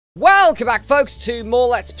Welcome back, folks, to more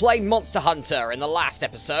Let's Play Monster Hunter. In the last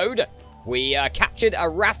episode, we captured a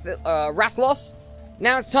Rathlos.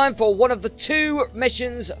 Now it's time for one of the two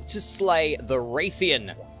missions to slay the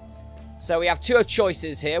Raytheon. So we have two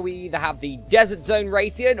choices here. We either have the Desert Zone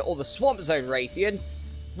Raytheon or the Swamp Zone Raytheon.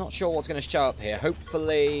 Not sure what's going to show up here.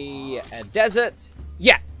 Hopefully a desert.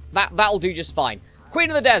 Yeah, that'll do just fine. Queen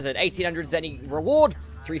of the Desert, 1800 Zenny reward,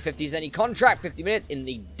 350 Zenny contract, 50 minutes in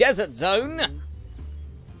the Desert Zone.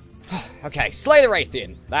 Okay, slay the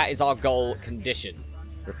Raytheon. That is our goal condition.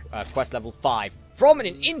 Quest level 5. From an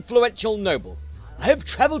influential noble. I have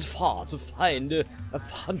travelled far to find a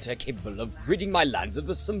hunter capable of ridding my lands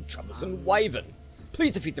of some troublesome wyvern.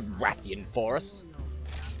 Please defeat the Rathian for us.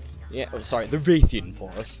 Yeah, oh, sorry, the Raytheon for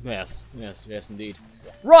us. Yes, indeed.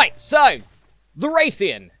 Right, so, the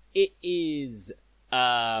Raytheon. It is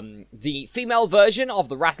the female version of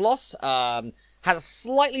the Rathlos. Has a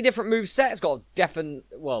slightly different moveset. It's got a definite,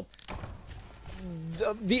 well,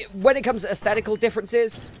 when it comes to aesthetical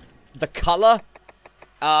differences, the colour,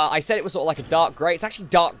 I said it was sort of like a dark grey. It's actually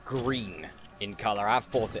dark green in colour. I've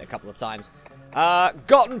fought it a couple of times.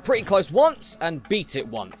 Gotten pretty close once and beat it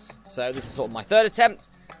once. So this is sort of my third attempt.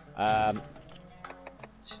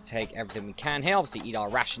 Just take everything we can here. Obviously eat our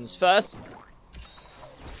rations first.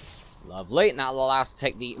 Lovely. And that'll allow us to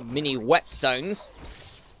take the mini whetstones.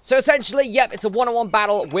 So essentially, yep, it's a one-on-one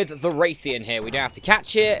battle with the Raytheon here. We don't have to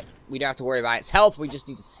catch it. We don't have to worry about its health. We just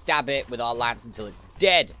need to stab it with our lance until it's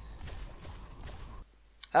dead.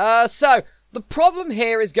 So, the problem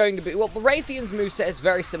here is going to be... Well, the Raytheon's moveset is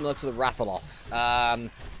very similar to the Rathalos.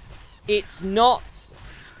 It's not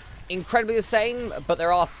incredibly the same, but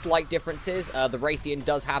there are slight differences. The Raytheon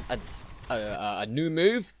does have a new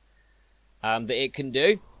move that it can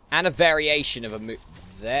do, and a variation of a move.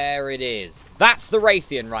 There it is. That's the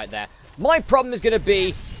Raytheon right there. My problem is going to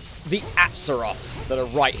be the Apsaros that are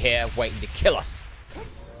right here waiting to kill us.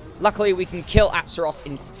 Luckily, we can kill Apsaros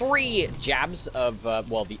in 3 jabs of,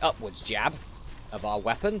 well, the upwards jab of our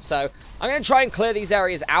weapon. So, I'm going to try and clear these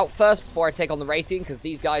areas out first before I take on the Raytheon, because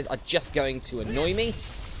these guys are just going to annoy me.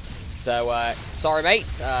 So, sorry,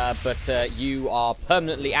 mate, but you are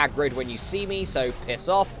permanently aggroed when you see me, so piss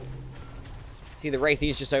off. See, the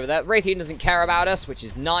Raytheon's just over there. Raytheon doesn't care about us, which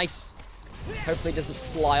is nice. Hopefully it doesn't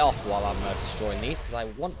fly off while I'm destroying these, because I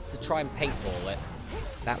want to try and paintball it.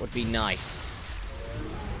 That would be nice.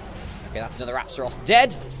 Okay, that's another Apsaros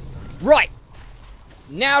dead. Right.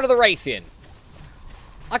 Now to the Raytheon.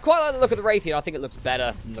 I quite like the look of the Raytheon. I think it looks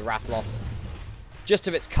better than the Rathlos. Just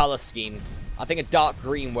of its colour scheme. I think a dark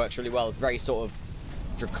green works really well. It's very sort of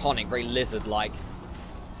draconic, very lizard-like.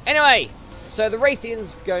 Anyway, so the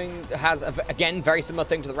Raytheon's has, again, very similar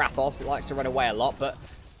thing to the Rathlos. It likes to run away a lot, but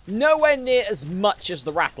nowhere near as much as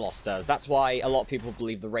the Rathlos does. That's why a lot of people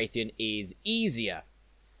believe the Raytheon is easier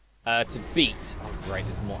to beat. Oh, great,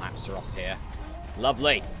 there's more Apsaros here.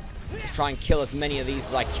 Lovely. Let's try and kill as many of these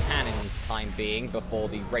as I can in the time being before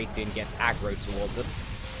the Raytheon gets aggro towards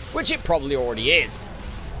us. Which it probably already is.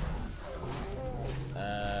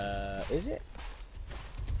 Is it?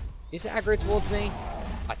 Is it aggro towards me?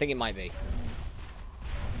 I think it might be.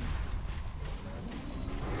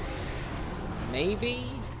 Maybe?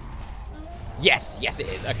 Yes, it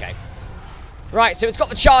is. Okay. Right, so it's got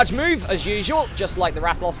the charge move, as usual, just like the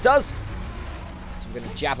Rathlos does. So I'm going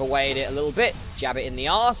to jab away at it a little bit. Jab it in the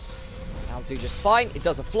arse. That'll do just fine. It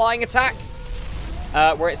does a flying attack,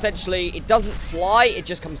 where essentially it doesn't fly, it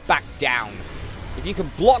just comes back down. If you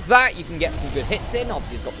can block that, you can get some good hits in.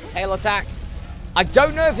 Obviously, it's got the tail attack. I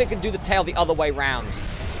don't know if it can do the tail the other way round.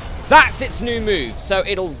 That's its new move. So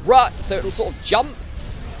it'll it'll sort of jump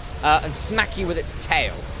and smack you with its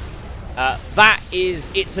tail. That is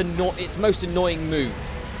its most annoying move.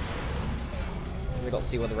 We've got to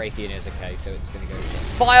see where the Raytheon is. Okay, so it's going to go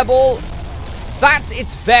Fireball. That's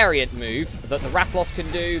its variant move that the Rathlos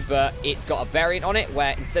can do, but it's got a variant on it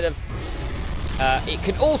where instead of... it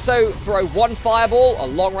can also throw 1 fireball, a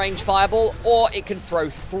long-range fireball, or it can throw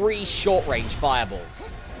 3 short-range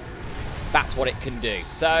fireballs. That's what it can do.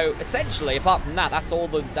 So, essentially, apart from that, that's all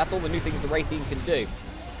the new things the Raytheon can do.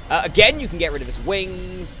 Again, you can get rid of its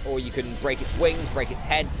wings, or you can break its wings, break its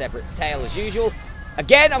head, sever its tail as usual.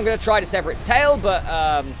 Again, I'm going to try to sever its tail, but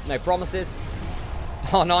no promises.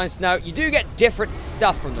 Oh, nice. No, you do get different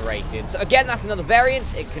stuff from the Raytheon. So, again, that's another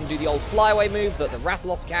variant. It can do the old flyaway move that the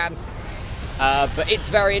Rathlos can. But its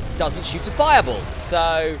variant doesn't shoot a fireball,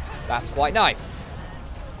 so that's quite nice.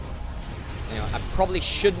 You know, I probably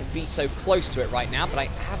shouldn't be so close to it right now, but I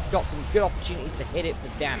have got some good opportunities to hit it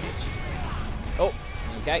for damage. Oh,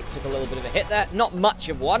 okay, took a little bit of a hit there. Not much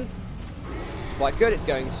of one. It's quite good. It's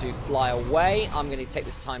going to fly away. I'm going to take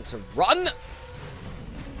this time to run.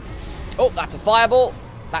 Oh, that's a fireball.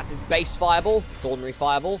 That's his base fireball. It's ordinary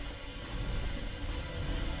fireball.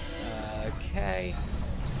 Okay.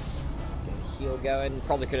 Let's get a heal going.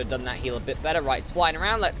 Probably could have done that heal a bit better. Right, it's flying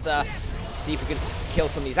around. Let's see if we can kill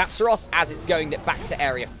some of these Apsaros as it's going back to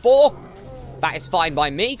Area 4. That is fine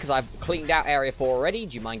by me, because I've cleaned out Area 4 already.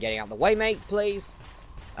 Do you mind getting out of the way, mate, please?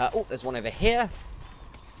 Oh, there's one over here.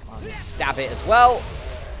 I'll just stab it as well.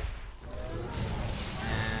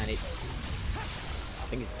 And it's...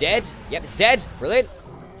 I think it's dead. Yep, it's dead. Brilliant.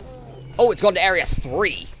 Oh, it's gone to Area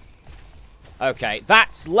 3. Okay,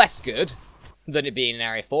 that's less good than it being in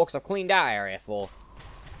Area 4, because I've cleaned out Area 4.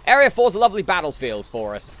 Area 4 is a lovely battlefield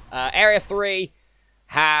for us. Area 3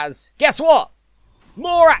 has... Guess what?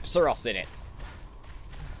 More Apsaros in it.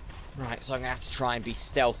 Right, so I'm going to have to try and be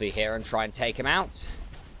stealthy here and try and take him out.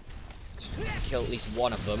 Just try and kill at least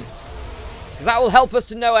one of them. Because that will help us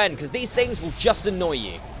to no end, because these things will just annoy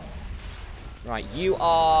you. Right, you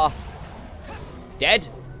are... dead.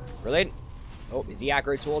 Brilliant. Oh, is he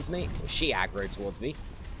aggro towards me? Or is she aggro towards me?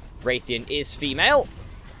 Raytheon is female.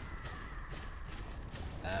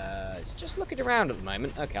 It's just looking around at the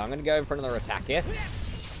moment. Okay, I'm going to go in for another attack here.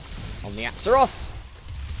 On the Apsaros.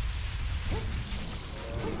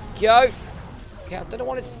 Go. Okay, I don't know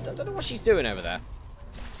what she's doing over there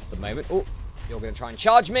at the moment. Oh, you're going to try and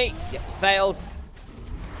charge me. Yep, you failed.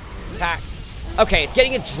 Attack. Okay, it's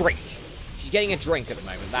getting a drink. She's getting a drink at the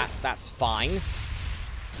moment. That's fine.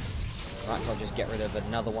 Right, so I'll just get rid of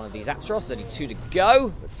another one of these Apsaros. Only 2 to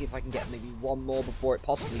go. Let's see if I can get maybe one more before it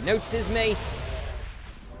possibly notices me.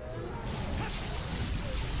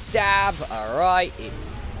 Stab. Alright, it's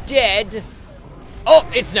dead. Oh,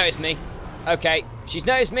 it's noticed me. Okay, she's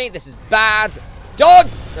noticed me. This is bad. Dodge!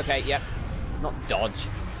 Okay, yep. Not dodge.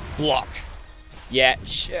 Block. Yeah,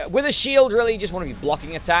 with a shield, really, you just want to be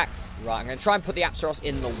blocking attacks. Right, I'm going to try and put the Apsaros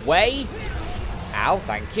in the way. Ow,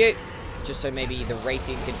 thank you. Just so maybe the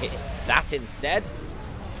Raytheon can hit that instead.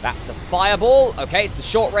 That's a fireball. Okay, it's the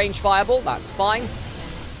short-range fireball. That's fine.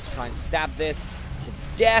 Let's try and stab this to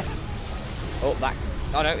death. Oh, that...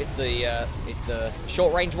 Oh, no, it's the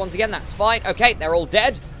short-range ones again. That's fine. Okay, they're all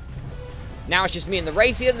dead. Now it's just me and the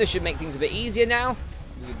Raytheon. This should make things a bit easier now.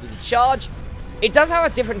 We do the charge. It does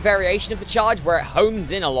have a different variation of the charge where it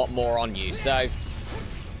homes in a lot more on you. So,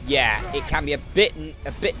 yeah, it can be a bit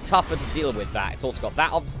tougher to deal with that. It's also got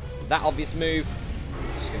that obvious move.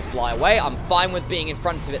 It's just going to fly away. I'm fine with being in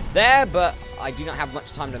front of it there, but I do not have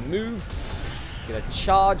much time to move. It's going to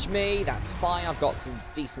charge me. That's fine. I've got some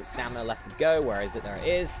decent stamina left to go. Where is it? There it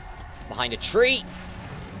is. It's behind a tree.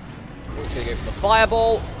 It's going to go for the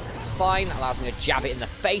fireball. It's fine. That allows me to jab it in the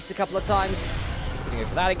face a couple of times. It's going to go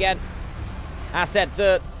for that again. As I said,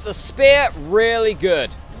 the spear, really good.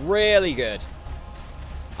 Really good.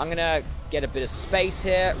 I'm going to get a bit of space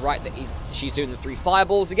here. Right, she's doing the 3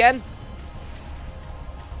 fireballs again.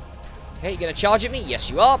 Okay, you going to charge at me? Yes,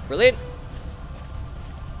 you are. Brilliant.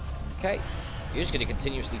 Okay. You're just going to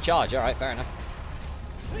continuously charge. Alright, fair enough.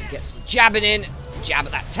 Get some jabbing in. Jab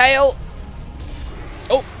at that tail.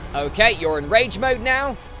 Oh, okay. You're in rage mode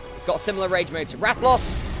now. It's got a similar rage mode to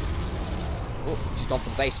Rathalos. Oh, she's gone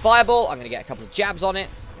for the base fireball. I'm going to get a couple of jabs on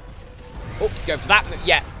it. Oh, it's going for that.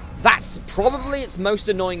 Yeah, that's probably its most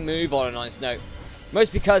annoying move on a nice note.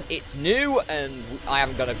 Most because it's new and I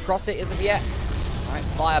haven't got across it as of yet. Alright,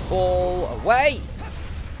 fireball away.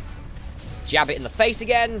 Jab it in the face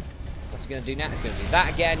again. What's it going to do now? It's going to do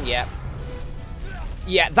that again. Yeah.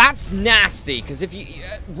 Yeah, that's nasty, because if you...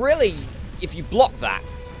 really, if you block that...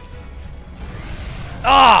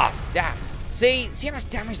 Ah, damn. See how much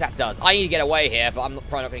damage that does? I need to get away here, but I'm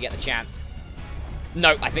probably not going to get the chance.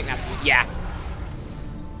 No, I think that's... yeah.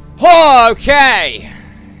 Okay.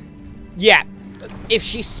 Yeah. If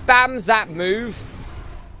she spams that move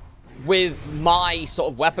with my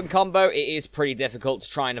sort of weapon combo, it is pretty difficult to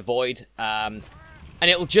try and avoid. And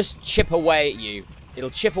it'll just chip away at you. It'll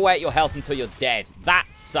chip away at your health until you're dead. That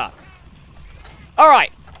sucks.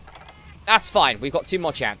 Alright. That's fine. We've got 2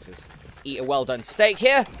 more chances. Let's eat a well-done steak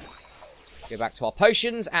here. Go back to our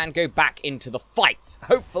potions and go back into the fight.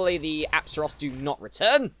 Hopefully the Apsaros do not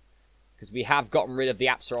return, because we have gotten rid of the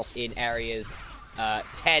Apsaros in areas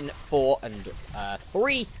 10, 4, and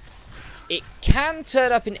 3. It can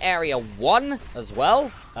turn up in area 1 as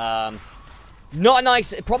well. Not a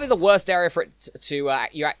nice... probably the worst area for it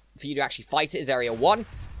for you to actually fight it is area 1.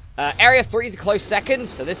 Area 3 is a close second,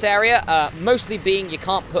 so this area, mostly being you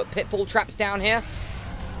can't put pitfall traps down here,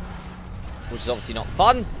 which is obviously not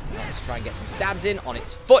fun. Let's try and get some stabs in on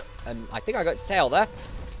its foot, and I think I got its tail there.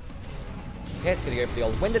 Okay, it's going to go for the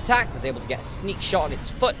old wind attack. I was able to get a sneak shot on its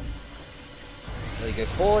foot. So you go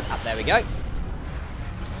forward. Up, there we go.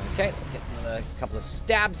 Okay, gets another couple of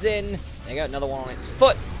stabs in. There you go, another one on its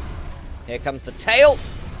foot. Here comes the tail.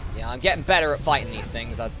 Yeah, I'm getting better at fighting these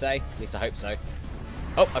things, I'd say. At least I hope so.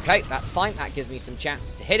 Oh, okay, that's fine. That gives me some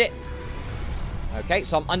chances to hit it. Okay,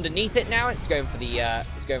 so I'm underneath it now. It's going for the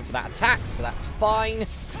it's going for that attack, so that's fine.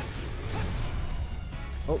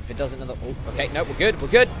 Oh, if it does another. Oh, okay, no, we're good. We're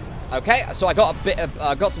good. Okay, so I got a bit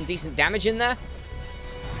of got some decent damage in there.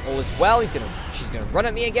 All is well. She's gonna run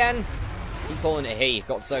at me again. Keep falling at here.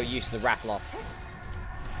 Got so used to the Rathalos.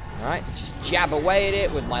 All right, let's just jab away at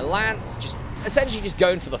it with my lance. Just essentially just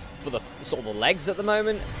going for the sort of the legs at the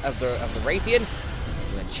moment of the Raytheon.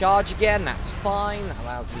 I'm gonna charge again. That's fine. That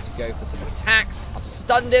allows me to go for some attacks. I've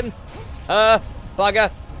stunned him.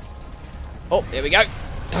 Bugger. Oh, here we go.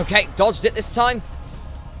 Okay, dodged it this time.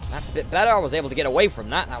 That's a bit better. I was able to get away from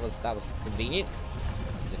that. That was convenient.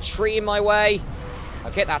 There's a tree in my way.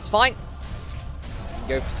 Okay, that's fine.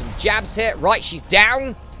 Go for some jabs here. Right, she's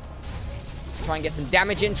down. Try and get some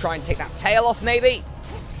damage in. Try and take that tail off, maybe.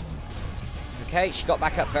 Okay, she got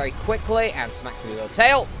back up very quickly and smacks me with her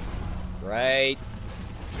tail. Great.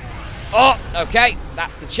 Oh, okay.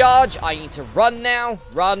 That's the charge. I need to run now.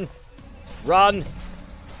 Run. Run.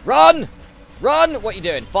 Run. Run. What are you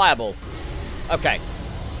doing? Fireball. Okay.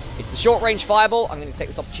 It's the short-range fireball. I'm going to take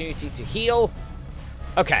this opportunity to heal.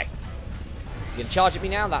 Okay. You're going to charge at me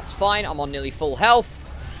now. That's fine. I'm on nearly full health.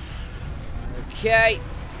 Okay.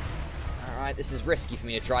 Alright, this is risky for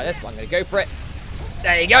me to try this, but I'm going to go for it.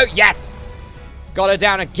 There you go. Yes! Got her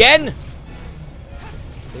down again.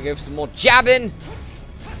 Gonna go for some more jabbing.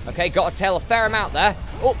 Okay, got to tail a fair amount there.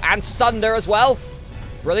 Oh, and stunned her as well.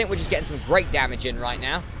 Brilliant. We're just getting some great damage in right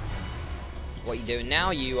now. What are you doing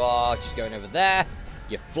now? You are just going over there.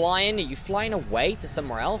 You're flying. Are you flying away to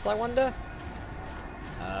somewhere else, I wonder?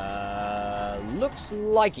 Looks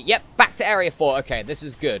like it. Yep, back to Area 4. Okay, this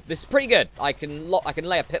is good. This is pretty good. I can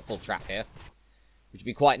lay a pitfall trap here, which would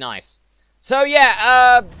be quite nice. So,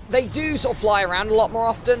 yeah, they do sort of fly around a lot more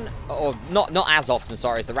often. Or, not as often,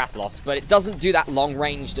 sorry, as the Rathalos. But it doesn't do that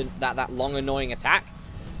long-ranged, that long, annoying attack.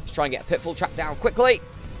 Let's try and get a pitfall trap down quickly.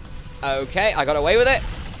 Okay, I got away with it.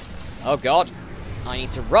 Oh, God. I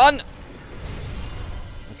need to run.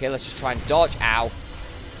 Okay, let's just try and dodge. Ow.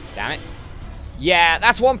 Damn it. Yeah,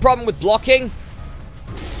 that's one problem with blocking.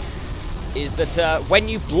 Is that when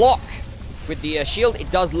you block with the shield, it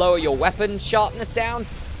does lower your weapon sharpness down.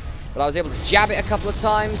 But I was able to jab it a couple of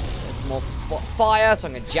times. There's more fire, so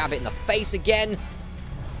I'm going to jab it in the face again.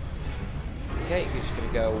 Okay, you're just going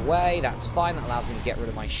to go away. That's fine. That allows me to get rid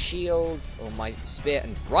of my shield or my spear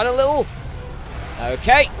and run a little.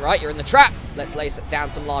 Okay, right, you're in the trap. Let's lay down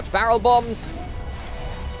some large barrel bombs.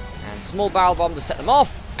 And small barrel bomb to set them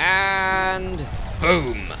off. And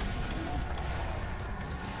boom.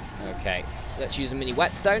 Okay, let's use a mini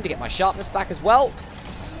whetstone to get my sharpness back as well.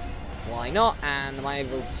 Why not? And am I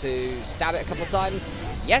able to stab it a couple of times?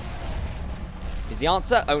 Yes. Is the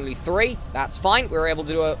answer. Only 3. That's fine. We were able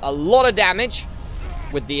to do a lot of damage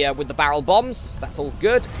with the barrel bombs. So that's all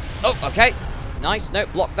good. Oh, okay. Nice. No,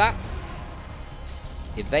 block that.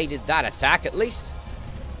 Evaded that attack, at least.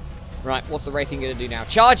 Right, what's the Raytheon going to do now?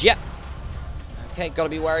 Charge, yep. Okay, got to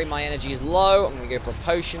be wary. My energy is low. I'm going to go for a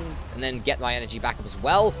potion and then get my energy back up as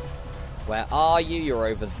well. Where are you? You're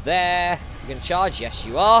over there. You're going to charge? Yes,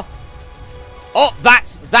 you are. Oh,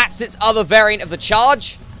 that's its other variant of the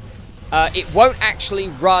charge. It won't actually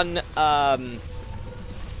run,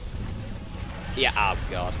 yeah, oh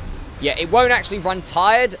god. Yeah, it won't actually run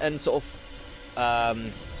tired and sort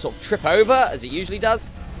of trip over, as it usually does.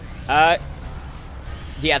 Yeah,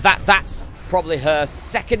 that's probably her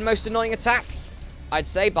second most annoying attack, I'd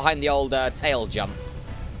say, behind the old tail jump.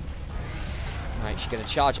 Right, she's going to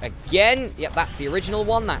charge again. Yep, that's the original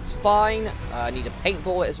one. That's fine. I need to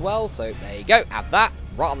paintball it as well, so there you go. Have that.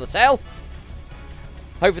 Right on the tail.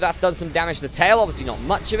 Hopefully that's done some damage to the tail. Obviously not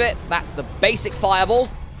much of it. That's the basic fireball.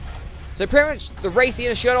 So pretty much the Raytheon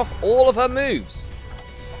has shut off all of her moves.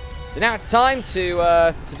 So now it's time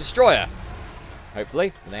to destroy her.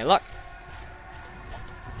 Hopefully, with any luck.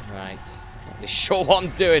 Right. Not really sure what I'm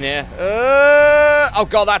doing here. Oh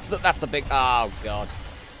god, that's the big... Oh god.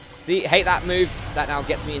 See, hate that move. That now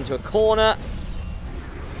gets me into a corner.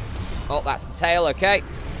 Oh, that's the tail, okay.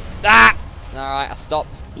 Ah! Alright, I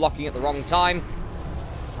stopped blocking at the wrong time.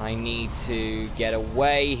 I need to get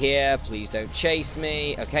away here. Please don't chase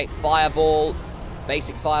me. Okay, fireball.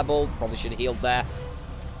 Basic fireball. Probably should have healed there.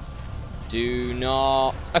 Do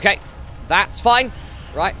not... Okay, that's fine.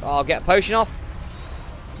 Right, I'll get a potion off.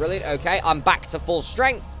 Brilliant, okay. I'm back to full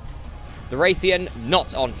strength. The Raytheon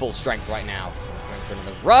not on full strength right now. Going for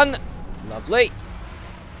another run. Lovely.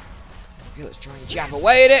 Okay, let's try and jab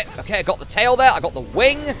away at it. Okay, I got the tail there. I got the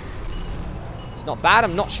wing. It's not bad.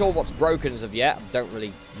 I'm not sure what's broken as of yet. I don't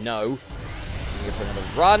really know. I'm going for another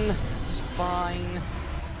run. It's fine.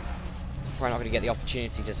 Probably not going to get the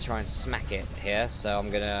opportunity to try and smack it here, so I'm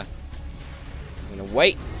gonna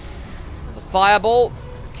wait. Another fireball.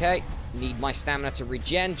 Okay. Need my stamina to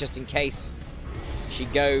regen just in case she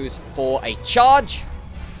goes for a charge.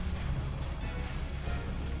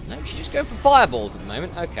 No, she's just going for fireballs at the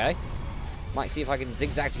moment. Okay. Might see if I can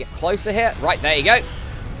zigzag to get closer here. Right, there you go.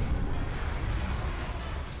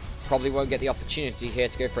 Probably won't get the opportunity here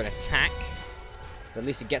to go for an attack. But at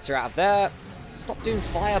least it gets her out of there. Stop doing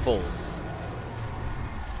fireballs.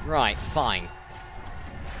 Right, fine.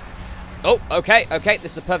 Oh, okay, okay.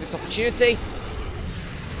 This is a perfect opportunity.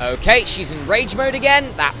 Okay, she's in rage mode again.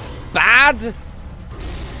 That's bad.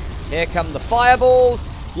 Here come the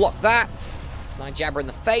fireballs. Block that. Can I jab her in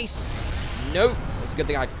the face? Nope. It's a good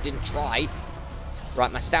thing I didn't try.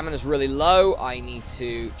 Right, my stamina's really low. I need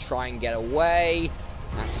to try and get away.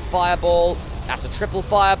 That's a fireball. That's a triple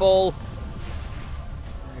fireball.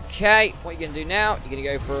 Okay, what are you going to do now? You're going to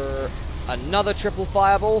go for another triple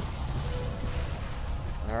fireball.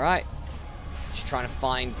 Alright. Just trying to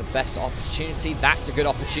find the best opportunity. That's a good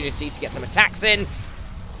opportunity to get some attacks in.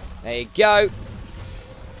 There you go.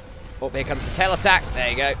 Oh, here comes the tail attack. There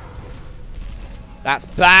you go. That's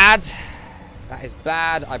bad. That is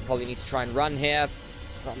bad. I probably need to try and run here.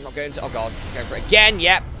 But I'm not going to. Oh, God. I'm going for it again.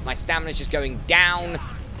 Yep. My stamina's just going down.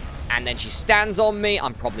 And then she stands on me.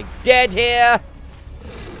 I'm probably dead here.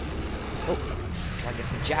 Oh, try and get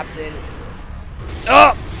some jabs in.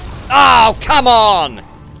 Oh! Oh, come on!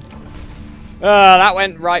 That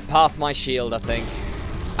went right past my shield, I think.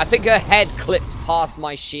 I think her head clipped past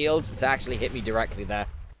my shield to actually hit me directly there.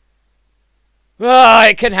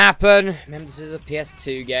 It can happen. Remember, this is a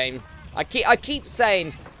PS2 game. I keep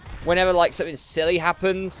saying, whenever, like, something silly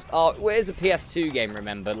happens, oh, where's a PS2 game,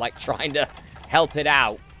 remember? Like, trying to help it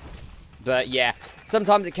out. But, yeah,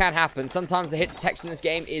 sometimes it can happen. Sometimes the hit detection in this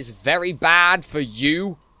game is very bad for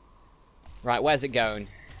you. Right, where's it going?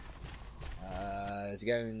 Is it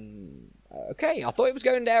going... okay, I thought it was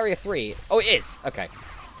going to Area 3. Oh, it is. Okay.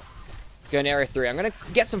 It's going to Area 3. I'm going to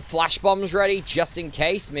get some flash bombs ready, just in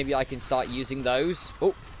case. Maybe I can start using those.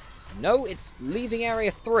 Oh, no, it's leaving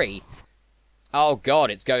Area 3. Oh,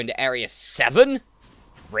 God, it's going to Area 7?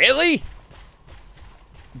 Really?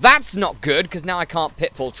 That's not good, because now I can't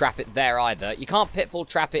pitfall trap it there either. You can't pitfall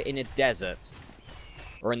trap it in a desert.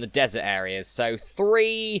 Or in the desert areas. So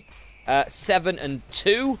 3, 7, and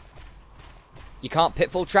 2. You can't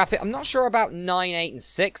pitfall trap it. I'm not sure about 9, 8, and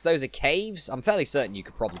 6. Those are caves. I'm fairly certain you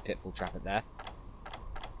could probably pitfall trap it there.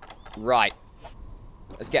 Right.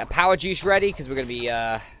 Let's get a power juice ready, because we're going to be,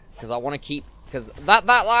 because I want to keep, because that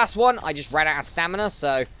last one, I just ran out of stamina, so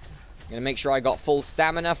I'm going to make sure I got full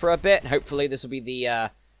stamina for a bit. Hopefully this will be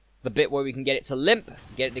the bit where we can get it to limp,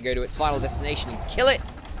 get it to go to its final destination and kill it.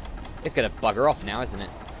 It's going to bugger off now, isn't it?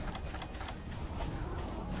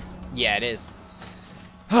 Yeah, it is.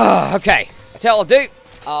 Okay. I tell you what I'll do.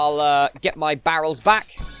 I'll get my barrels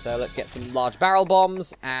back. So let's get some large barrel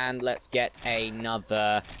bombs. And let's get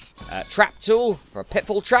another trap tool for a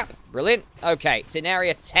pitfall trap. Brilliant. Okay, it's in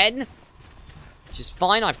Area 10. Which is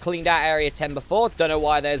fine. I've cleaned out Area 10 before. Don't know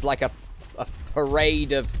why there's like a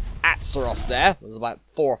parade of Apsaros there. There's about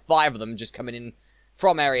 4 or 5 of them just coming in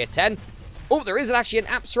from Area 10. Oh, there isn't actually an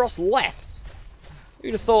Apsaros left.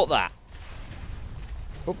 Who'd have thought that?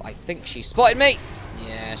 Oh, I think she spotted me.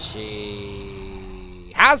 Yeah,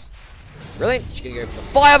 she has. Brilliant. She's going to go for the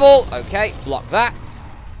fireball. Okay, block that.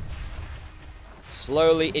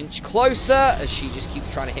 Slowly inch closer as she just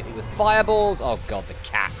keeps trying to hit me with fireballs. Oh, God, the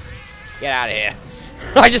cats. Get out of here.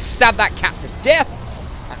 I just stabbed that cat to death.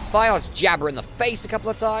 That's fine. I'll just jab her in the face a couple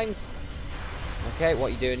of times. Okay, what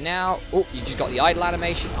are you doing now? Oh, you just got the idle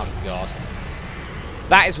animation. Oh, God.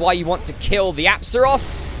 That is why you want to kill the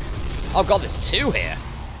Apsaros. Oh, God, there's 2 here.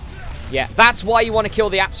 Yeah, that's why you want to kill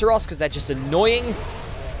the Apsaros, because they're just annoying.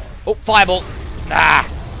 Oh, fireball. Ah.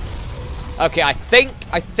 Okay, I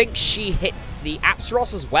think she hit the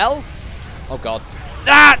Apsaros as well. Oh, God.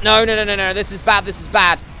 Ah, no. This is bad. This is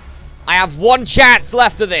bad. I have 1 chance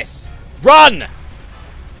left of this. Run!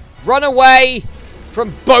 Run away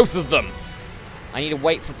from both of them. I need to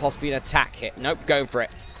wait for possibly an attack hit. Nope, going for it.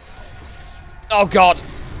 Oh, God.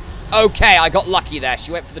 Okay, I got lucky there.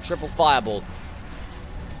 She went for the triple fireball.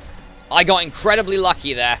 I got incredibly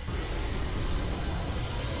lucky there.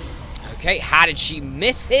 Okay, how did she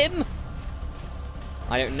miss him?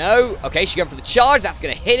 I don't know. Okay, she went for the charge. That's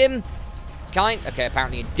going to hit him. Okay,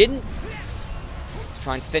 apparently it didn't. Let's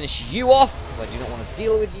try and finish you off, because I do not want to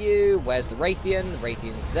deal with you. Where's the Raytheon? The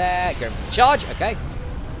Raytheon's there. Going for the charge. Okay.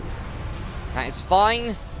 That is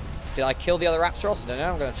fine. Did I kill the other Apsaros? I don't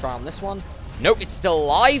know. I'm going to try on this one. Nope, it's still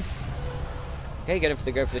alive. Okay, go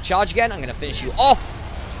for the charge again. I'm going to finish you off.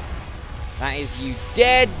 That is you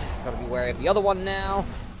dead. Got to be wary of the other one now.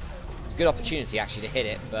 It's a good opportunity, actually, to hit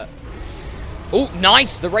it, but... Oh,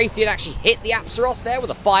 nice! The Raytheon actually hit the Apsaros there with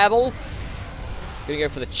a fireball. Gonna go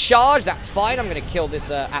for the charge. That's fine. I'm gonna kill this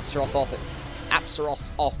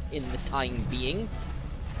Apsaros off in the time being.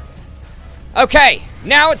 Okay,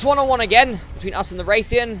 now it's one-on-one again between us and the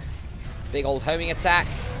Raytheon. Big old homing attack.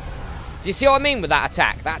 Do you see what I mean with that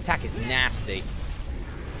attack? That attack is nasty.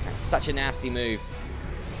 That's such a nasty move.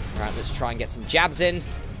 Alright, let's try and get some jabs in.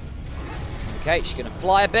 Okay, she's gonna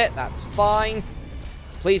fly a bit. That's fine.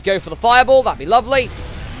 Please go for the fireball. That'd be lovely.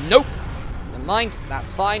 Nope. Never mind.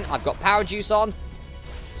 That's fine. I've got power juice on.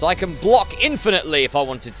 So I can block infinitely if I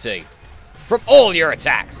wanted to. From all your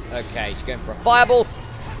attacks. Okay, she's going for a fireball.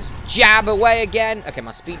 Just jab away again. Okay,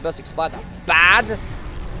 my speed burst expired. That's bad.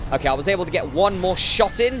 Okay, I was able to get one more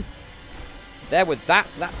shot in. There with that,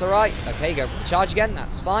 so that's alright. Okay, go for the charge again.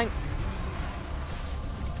 That's fine.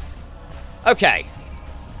 Okay.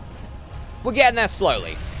 We're getting there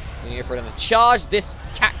slowly. Gonna go for another charge. This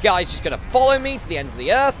cat guy is just gonna follow me to the ends of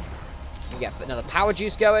the earth. We get another power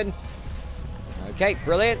juice going. Okay,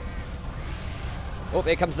 brilliant. Oh,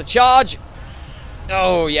 here comes the charge.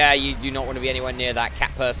 Oh, yeah, you do not want to be anywhere near that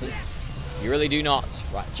cat person. You really do not.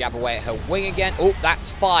 Right, jab away at her wing again. Oh, that's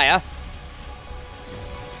fire.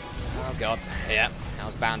 Oh, God. Yeah, that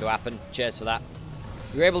was bound to happen. Cheers for that.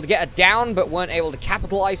 We were able to get her down, but weren't able to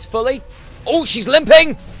capitalize fully. Oh, she's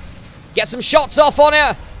limping. Get some shots off on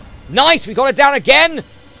her. Nice, we got her down again.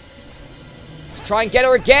 Let's try and get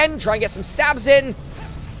her again. Try and get some stabs in.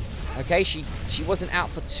 Okay, she wasn't out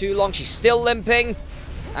for too long. She's still limping.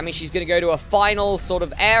 I mean, she's going to go to a final sort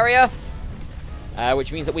of area.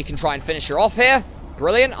 Which means that we can try and finish her off here.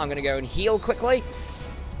 Brilliant. I'm going to go and heal quickly.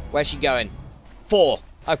 Where's she going? 4.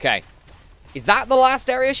 Okay. Is that the last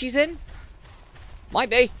area she's in? Might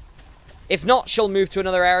be. If not, she'll move to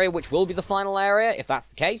another area, which will be the final area, if that's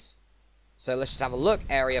the case. So let's just have a look.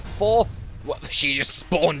 Area 4. What, she just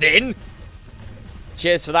spawned in?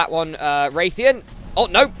 Cheers for that one, Raytheon. Oh,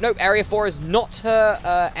 no, no. Area 4 is not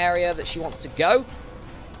her area that she wants to go.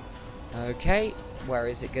 Okay. Where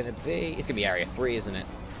is it going to be? It's going to be Area 3, isn't it?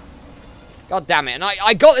 God damn it. And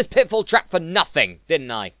I got this pitfall trap for nothing,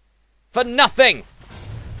 didn't I? For nothing!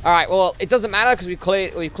 Alright, well, it doesn't matter because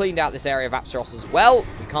we've cleaned out this area of Apsaros as well.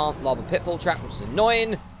 We can't lob a pitfall trap, which is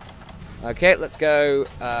annoying. Okay, let's go.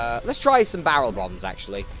 Let's try some barrel bombs,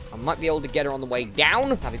 actually. I might be able to get her on the way down.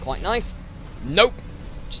 That'd be quite nice. Nope.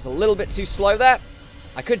 Just a little bit too slow there.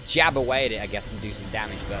 I could jab away at it, I guess, and do some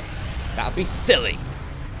damage, but that would be silly.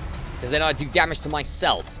 Because then I'd do damage to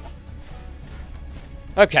myself.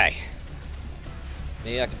 Okay.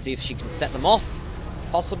 Maybe I can see if she can set them off.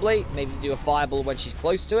 Possibly. Maybe do a fireball when she's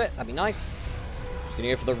close to it. That'd be nice. She's going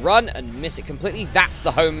to go for the run and miss it completely. That's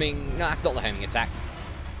the homing... No, that's not the homing attack.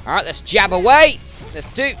 Alright, let's jab away.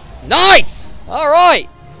 Let's do... Nice! Alright!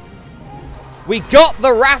 We got the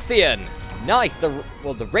Raytheon. Nice.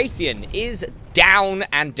 Well, the Raytheon is down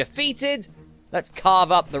and defeated. Let's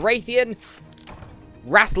carve up the Raytheon.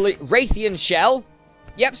 Raytheon shell.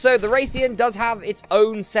 Yep, so the Raytheon does have its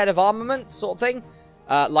own set of armaments, sort of thing.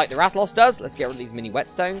 Like the Rathalos does. Let's get rid of these mini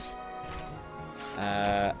whetstones.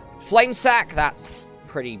 Flame sack, that's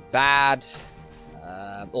pretty bad.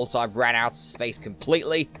 Also, I've ran out of space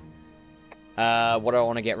completely. What do I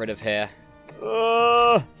want to get rid of here?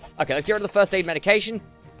 Okay, let's get rid of the first aid medication.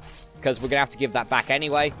 Because we're going to have to give that back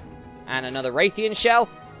anyway. And another Raytheon shell.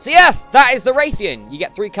 So yes, that is the Raytheon. You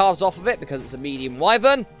get 3 carves off of it because it's a medium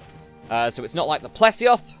wyvern. So it's not like the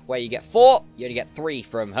Plesioth, where you get 4. You only get 3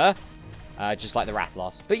 from her. Just like the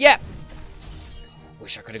Rathalos. But yeah.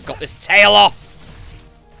 Wish I could have got this tail off.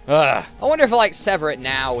 I wonder if I like sever it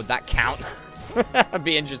now, would that count? That'd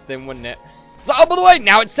be interesting, wouldn't it? So, oh, by the way,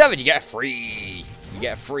 now it's severed. You get a free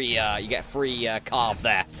carve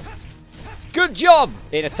there. Good job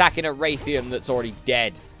in attacking a Raytheon that's already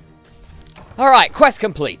dead. Alright, quest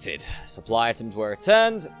completed. Supply items were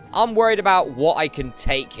returned. I'm worried about what I can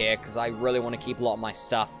take here, because I really want to keep a lot of my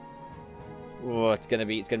stuff. Oh, it's gonna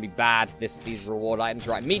be bad, these reward items.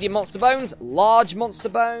 Right, medium monster bones, large monster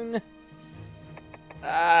bone.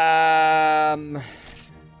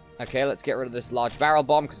 Okay, let's get rid of this large barrel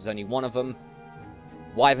bomb, because there's only one of them.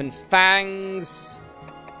 Wyvern fangs.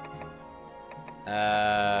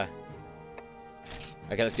 Okay,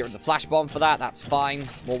 let's get rid of the flash bomb for that. That's fine.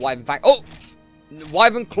 More wyvern fangs. Oh!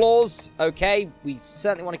 Wyvern claws. Okay, we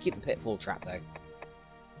certainly want to keep the pitfall trap, though.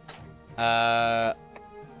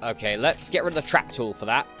 Okay, let's get rid of the trap tool for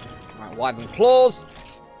that. Alright, wyvern claws.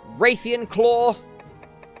 Raytheon claw.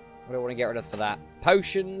 What do I want to get rid of for that?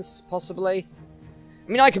 Potions, possibly?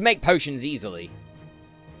 I mean, I could make potions easily.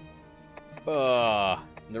 Ugh.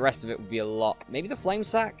 The rest of it would be a lot. Maybe the flame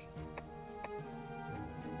sack?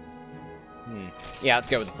 Yeah, let's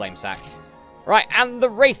go with the flame sack. Right, and the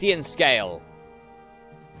Raytheon scale.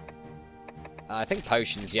 I think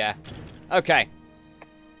potions, yeah. Okay.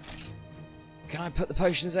 Can I put the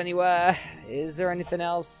potions anywhere? Is there anything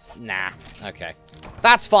else? Nah. Okay.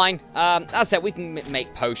 That's fine. That's it. We can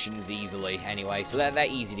make potions easily anyway, so they're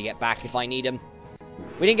easy to get back if I need them.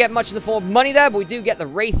 We didn't get much in the form of money there, but we do get the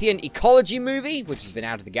Raytheon Ecology movie, which has been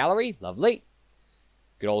out of the gallery. Lovely.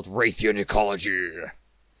 Good old Raytheon Ecology.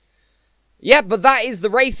 Yeah, but that is the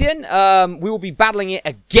Raytheon. We will be battling it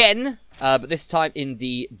again, but this time in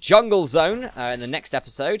the Jungle Zone in the next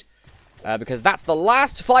episode. Because that's the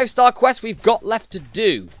last 5-star quest we've got left to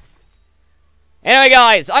do. Anyway,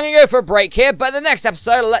 guys, I'm going to go for a break here, but in the next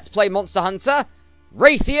episode, let's play Monster Hunter,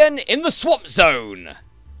 Raytheon in the Swamp Zone.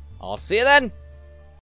 I'll see you then.